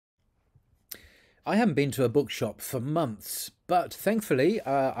I haven't been to a bookshop for months, but thankfully,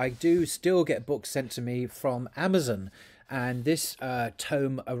 I do still get books sent to me from Amazon. And this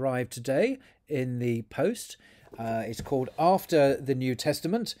tome arrived today in the post. It's called After the New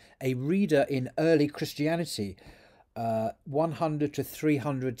Testament, A Reader in Early Christianity, 100 to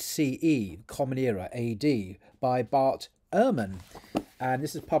 300 CE, Common Era AD, by Bart Ehrman. And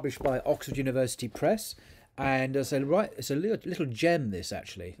this is published by Oxford University Press. And it's a little gem, this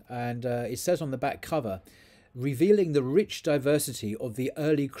actually. And it says on the back cover, revealing the rich diversity of the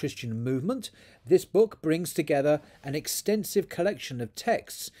early Christian movement, this book brings together an extensive collection of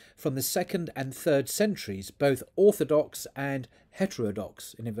texts from the second and third centuries, both orthodox and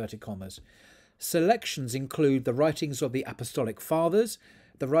heterodox, in inverted commas. Selections include the writings of the Apostolic Fathers,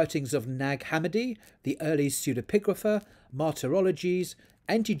 the writings of Nag Hammadi, the early pseudepigrapha, martyrologies,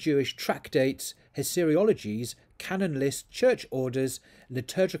 anti-Jewish tractates, Haeserologies, canon lists, church orders,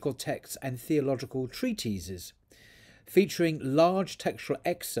 liturgical texts, and theological treatises, featuring large textual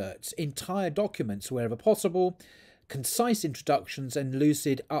excerpts, entire documents wherever possible, concise introductions, and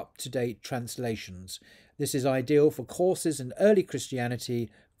lucid, up-to-date translations. This is ideal for courses in early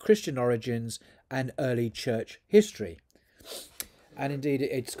Christianity, Christian origins, and early church history. And indeed,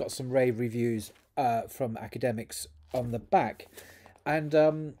 it's got some rave reviews from academics on the back.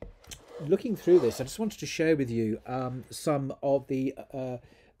 And looking through this, I just wanted to share with you some of the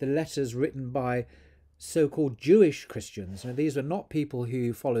letters written by so-called Jewish Christians. Now, these are not people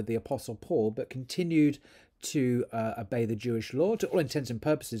who followed the Apostle Paul, but continued to obey the Jewish law. To all intents and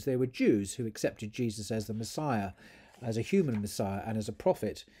purposes, they were Jews who accepted Jesus as the Messiah, as a human Messiah, and as a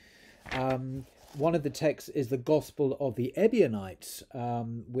prophet. One of the texts is the Gospel of the Ebionites,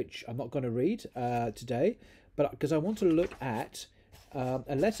 which I'm not going to read today, but because I want to look at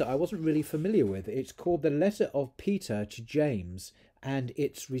a letter I wasn't really familiar with. It's called the Letter of Peter to James and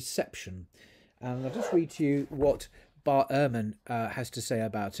its reception. And I'll just read to you what Bart Ehrman has to say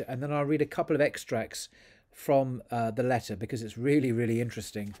about it, and then I'll read a couple of extracts from the letter because it's really, really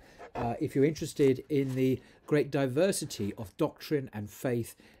interesting. If you're interested in the great diversity of doctrine and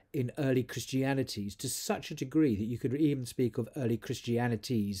faith in early Christianities to such a degree that you could even speak of early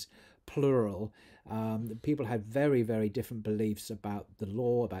Christianities, plural. People had very, very different beliefs about the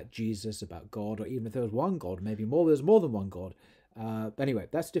law, about Jesus, about God, or even if there was one God, maybe more. There's more than one God. Anyway,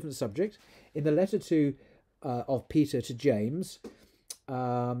 that's a different subject. In the letter of Peter to James,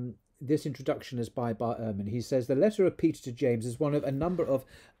 this introduction is by Bart Ehrman. He says, the letter of Peter to James is one of a number of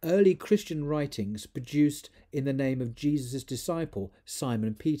early Christian writings produced in the name of Jesus' disciple,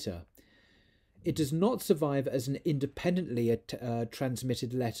 Simon Peter. It does not survive as an independently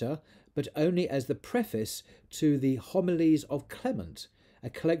transmitted letter, but only as the preface to the Homilies of Clement, a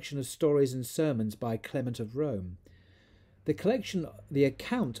collection of stories and sermons by Clement of Rome. The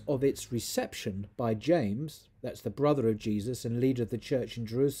account of its reception by James, that's the brother of Jesus and leader of the church in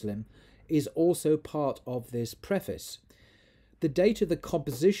Jerusalem, is also part of this preface. The date of the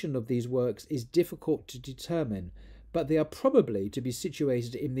composition of these works is difficult to determine, but they are probably to be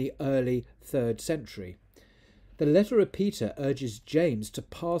situated in the early 3rd century. The letter of Peter urges James to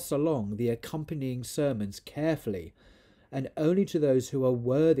pass along the accompanying sermons carefully, and only to those who are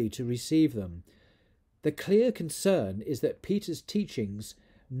worthy to receive them. The clear concern is that Peter's teachings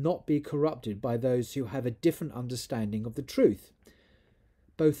not be corrupted by those who have a different understanding of the truth.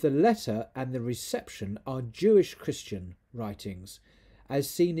 Both the letter and the reception are Jewish Christian writings, as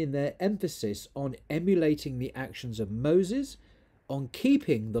seen in their emphasis on emulating the actions of Moses, on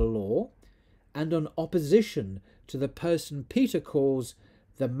keeping the law, and on opposition to the person Peter calls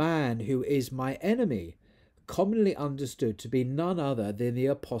the man who is my enemy, commonly understood to be none other than the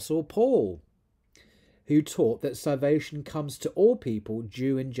Apostle Paul, who taught that salvation comes to all people,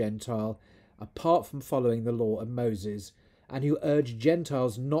 Jew and Gentile, apart from following the law of Moses, and who urged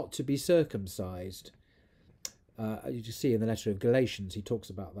Gentiles not to be circumcised. You can see in the letter of Galatians, he talks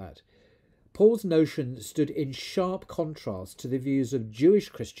about that. Paul's notion stood in sharp contrast to the views of Jewish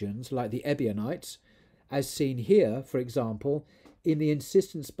Christians like the Ebionites, as seen here, for example, in the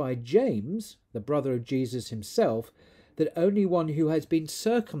insistence by James, the brother of Jesus himself, that only one who has been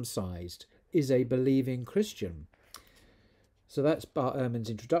circumcised is a believing Christian. So that's Bart Ehrman's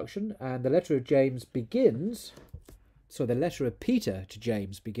introduction, and the letter of James begins, so the letter of Peter to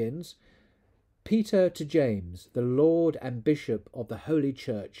James begins, Peter to James, the Lord and Bishop of the Holy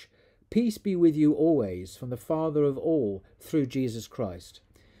Church, peace be with you always from the Father of all, through Jesus Christ.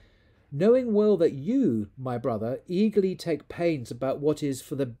 Knowing well that you, my brother, eagerly take pains about what is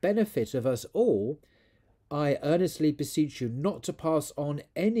for the benefit of us all, I earnestly beseech you not to pass on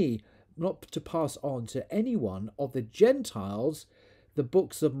to anyone of the Gentiles the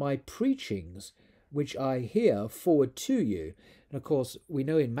books of my preachings, which I here forward to you. And of course, we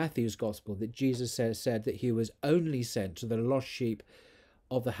know in Matthew's Gospel that Jesus said that he was only sent to the lost sheep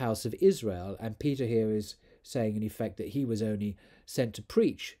of the house of Israel. And Peter here is saying, in effect, that he was only sent to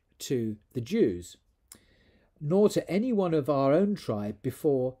preach to the Jews, nor to any one of our own tribe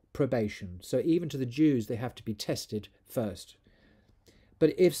before probation. So even to the Jews, they have to be tested first.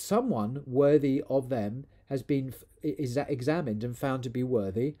 But if someone worthy of them is examined and found to be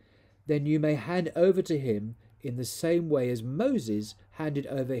worthy, then you may hand over to him in the same way as Moses handed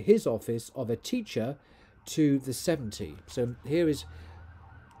over his office of a teacher to the 70. So here is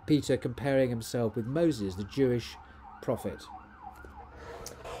Peter comparing himself with Moses, the Jewish prophet.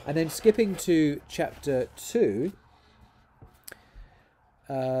 And then skipping to chapter 2,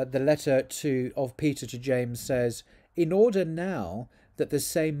 the letter of Peter to James says, "In order now that the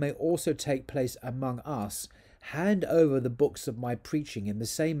same may also take place among us, hand over the books of my preaching in the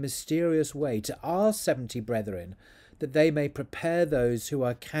same mysterious way to our 70 brethren, that they may prepare those who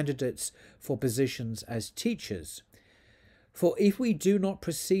are candidates for positions as teachers. For if we do not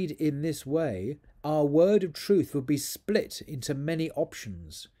proceed in this way, our word of truth will be split into many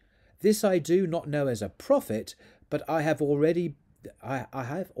options. This I do not know as a prophet, but I have already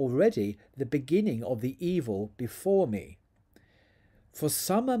the beginning of the evil before me. For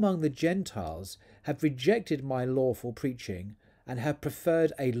some among the Gentiles have rejected my lawful preaching, and have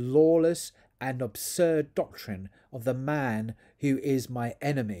preferred a lawless and absurd doctrine of the man who is my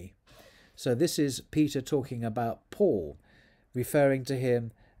enemy." So this is Peter talking about Paul, referring to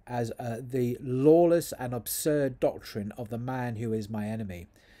him as the lawless and absurd doctrine of the man who is my enemy.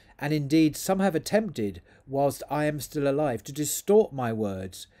 "And indeed some have attempted, whilst I am still alive, to distort my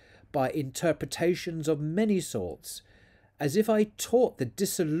words by interpretations of many sorts, as if I taught the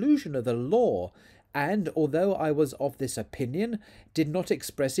dissolution of the law, and, although I was of this opinion, did not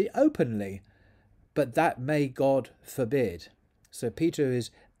express it openly. But that may God forbid." So Peter is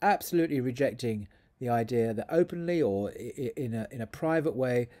absolutely rejecting the idea that openly or in a private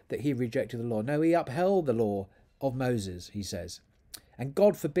way that he rejected the law. No, he upheld the law of Moses, he says. And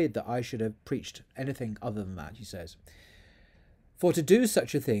God forbid that I should have preached anything other than that, he says. "For to do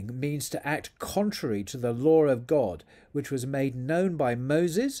such a thing means to act contrary to the law of God, which was made known by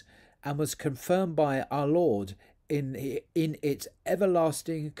Moses and was confirmed by our Lord in its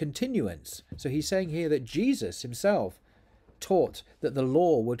everlasting continuance." So he's saying here that Jesus himself taught that the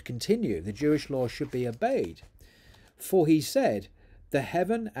law would continue, the Jewish law should be obeyed. "For he said, the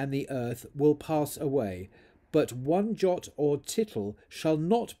heaven and the earth will pass away, but one jot or tittle shall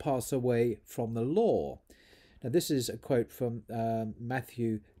not pass away from the law." Now this is a quote from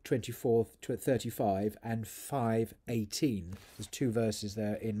Matthew 24:35 and 5:18. There's two verses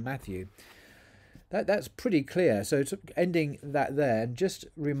there in Matthew. That's pretty clear. So ending that there and just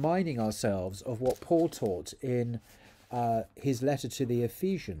reminding ourselves of what Paul taught in his letter to the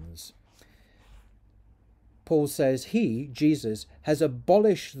Ephesians. Paul says he, Jesus, has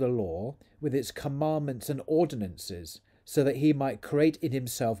abolished the law with its commandments and ordinances, so that he might create in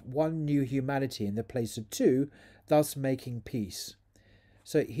himself one new humanity in the place of two, thus making peace.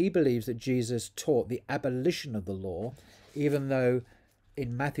 So he believes that Jesus taught the abolition of the law, even though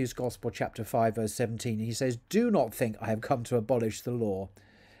in Matthew's Gospel, chapter 5, verse 17, he says, "Do not think I have come to abolish the law.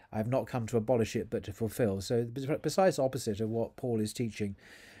 I have not come to abolish it, but to fulfill." So the precise opposite of what Paul is teaching.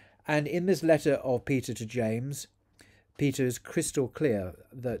 And in this letter of Peter to James, Peter is crystal clear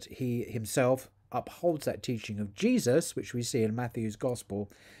that he himself upholds that teaching of Jesus, which we see in Matthew's Gospel,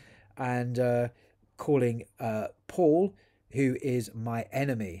 and calling Paul, who is my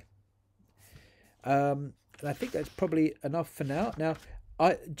enemy. And I think that's probably enough for now. Now,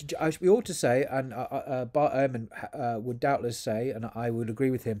 we ought to say, and Bart Ehrman would doubtless say, and I would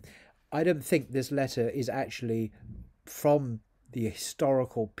agree with him, I don't think this letter is actually from the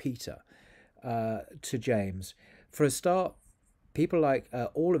historical Peter to James. For a start, people like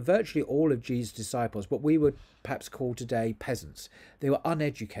virtually all of Jesus' disciples, what we would perhaps call today peasants, they were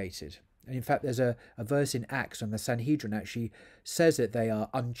uneducated. And in fact, there's a verse in Acts, and the Sanhedrin actually says that they are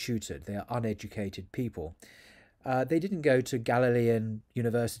untutored, they are uneducated people. They didn't go to Galilean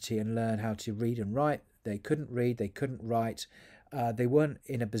University and learn how to read and write. They couldn't read, they couldn't write. They weren't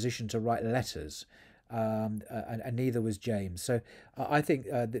in a position to write letters, and neither was James. So I think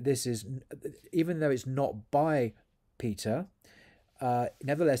that this is, even though it's not by Peter,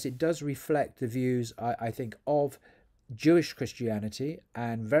 nevertheless, it does reflect the views, I think, of Jewish Christianity,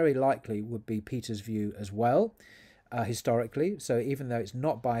 and very likely would be Peter's view as well, historically. So even though it's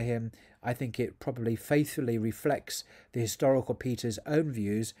not by him, I think it probably faithfully reflects the historical Peter's own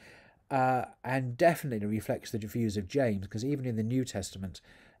views, and definitely reflects the views of James, because even in the New Testament,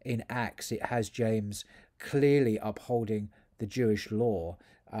 in Acts, it has James clearly upholding the Jewish law.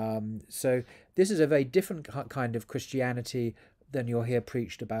 So this is a very different kind of Christianity than you'll hear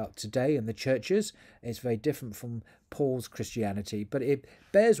preached about today in the churches. It's very different from Paul's Christianity, but it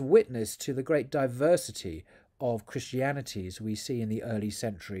bears witness to the great diversity of Christianities we see in the early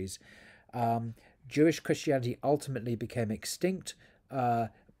centuries. Jewish Christianity ultimately became extinct,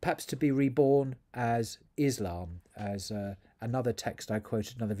 perhaps to be reborn as Islam, as another text I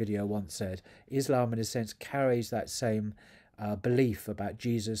quoted in another video once said. Islam, in a sense, carries that same belief about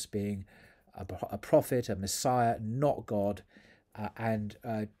Jesus being a prophet, a Messiah, not God, and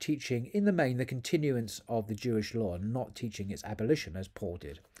teaching in the main the continuance of the Jewish law, not teaching its abolition as Paul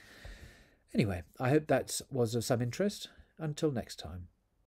did. Anyway, I hope that was of some interest. Until next time.